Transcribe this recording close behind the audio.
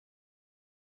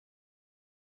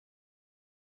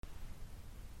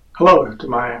Hello to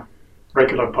my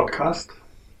regular podcast.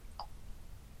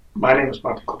 My name is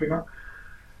Kuppinger.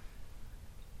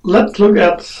 Let's look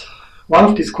at one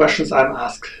of these questions I'm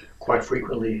asked quite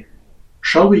frequently.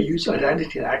 Shall we use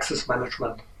identity and access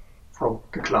management from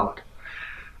the cloud?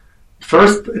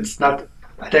 First, it's not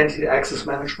identity and access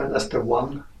management as the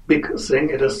one big thing.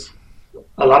 It is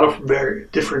a lot of very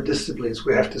different disciplines.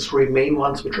 We have the three main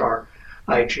ones, which are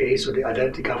IAM, so the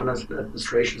identity governance and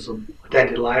administration, so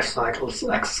identity life cycles,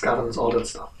 access governance, all that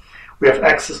stuff. We have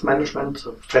access management,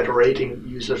 so federating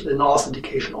users in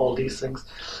authentication, all these things.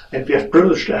 And we have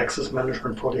privileged access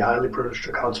management for the highly privileged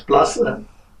accounts, plus a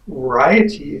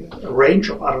range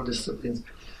of other disciplines.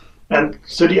 And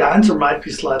so the answer might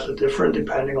be slightly different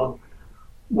depending on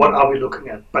what are we looking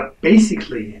at. But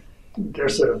basically,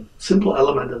 there's a simple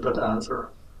element in that answer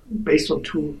based on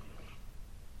two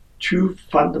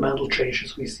fundamental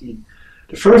changes we see.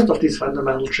 The first of these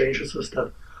fundamental changes is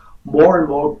that more and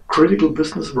more critical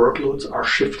business workloads are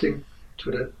shifting to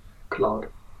the cloud.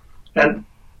 And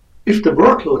if the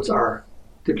workloads are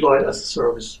deployed as a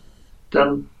service,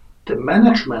 then the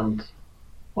management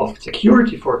of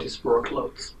security for these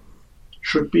workloads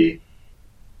should be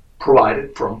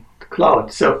provided from the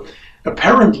cloud. So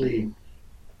apparently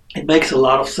it makes a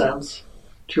lot of sense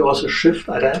to also shift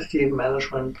identity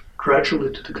management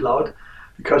gradually to the cloud,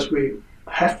 because we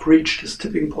have reached this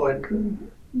tipping point,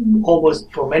 almost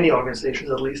for many organizations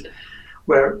at least,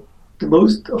 where the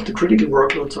most of the critical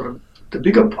workloads, or the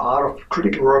bigger part of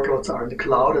critical workloads, are in the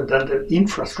cloud, and then the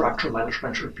infrastructure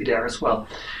management should be there as well.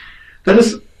 That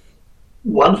is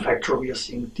one factor we are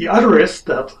seeing. The other is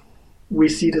that we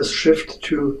see this shift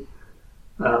to,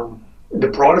 in the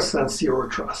broader sense, zero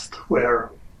trust,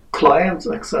 where clients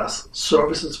access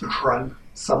services which run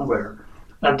somewhere.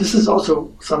 And this is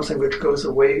also something which goes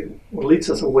away, or leads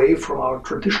us away from our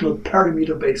traditional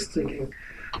perimeter-based thinking,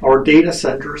 our data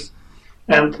centers.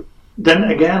 And then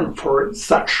again, for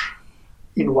such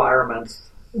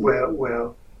environments where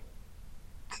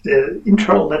the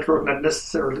internal network not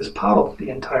necessarily is part of the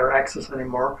entire access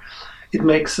anymore, it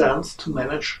makes sense to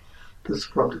manage this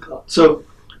from the cloud. So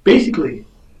basically,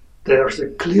 there's a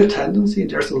clear tendency,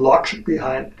 there's a logic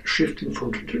behind shifting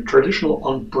from traditional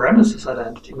on-premises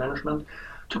identity management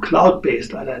to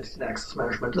cloud-based identity and access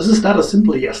management. This is not a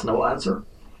simple yes-no answer.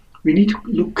 We need to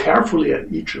look carefully at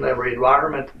each and every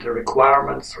environment, the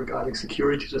requirements regarding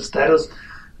security, the status,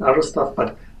 and other stuff,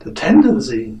 but the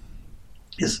tendency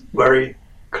is very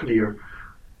clear.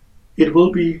 It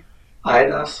will be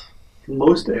IDaaS in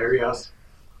most areas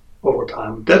over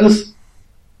time. That is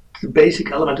the basic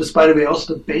element. This is, by the way,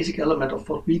 also the basic element of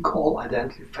what we call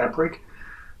identity fabric.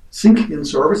 Syncing in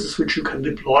services which you can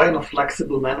deploy in a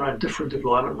flexible manner and different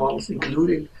deployment models,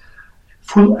 including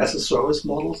full as a service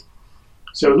models.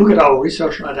 So look at our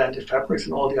research on identity fabrics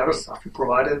and all the other stuff we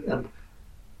provided, and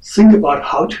think about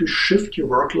how to shift your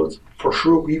workloads. For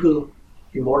sure, we will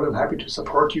be more than happy to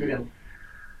support you in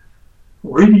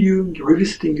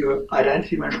revisiting your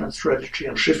identity management strategy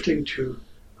and shifting to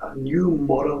a new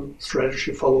modern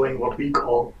strategy following what we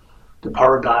call the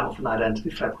paradigm of an identity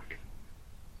fabric.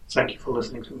 Thank you for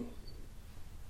listening to me.